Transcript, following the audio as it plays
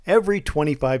Every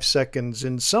 25 seconds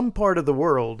in some part of the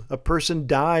world, a person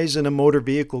dies in a motor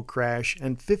vehicle crash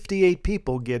and 58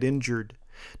 people get injured.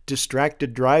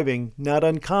 Distracted driving not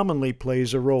uncommonly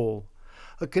plays a role.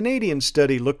 A Canadian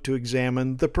study looked to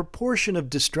examine the proportion of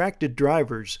distracted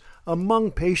drivers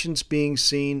among patients being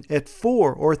seen at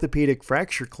 4 orthopedic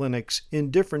fracture clinics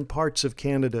in different parts of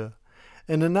Canada.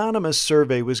 An anonymous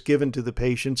survey was given to the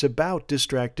patients about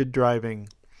distracted driving.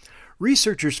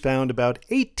 Researchers found about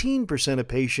 18% of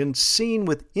patients seen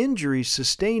with injuries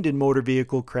sustained in motor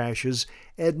vehicle crashes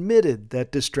admitted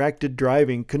that distracted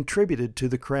driving contributed to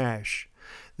the crash.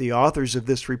 The authors of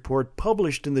this report,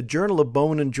 published in the Journal of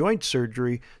Bone and Joint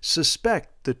Surgery,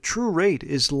 suspect the true rate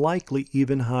is likely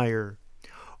even higher.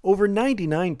 Over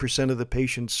 99% of the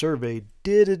patients surveyed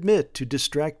did admit to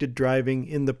distracted driving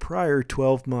in the prior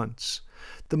 12 months.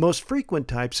 The most frequent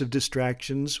types of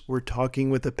distractions were talking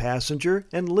with a passenger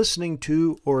and listening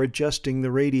to or adjusting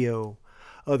the radio.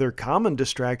 Other common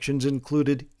distractions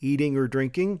included eating or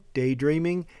drinking,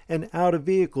 daydreaming, and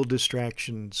out-of-vehicle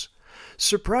distractions.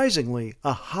 Surprisingly,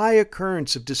 a high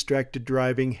occurrence of distracted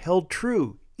driving held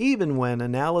true even when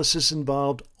analysis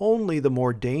involved only the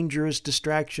more dangerous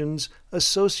distractions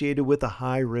associated with a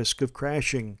high risk of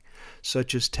crashing,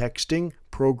 such as texting,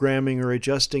 programming or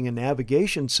adjusting a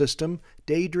navigation system,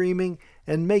 daydreaming,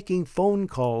 and making phone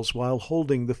calls while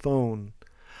holding the phone.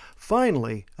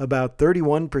 Finally, about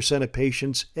 31% of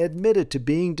patients admitted to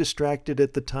being distracted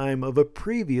at the time of a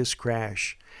previous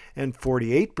crash, and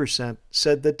 48%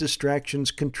 said that distractions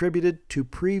contributed to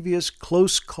previous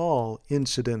close call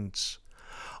incidents.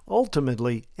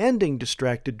 Ultimately, ending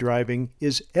distracted driving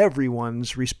is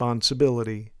everyone's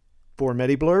responsibility. For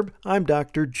MediBlurb, I'm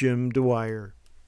Dr. Jim Dwyer.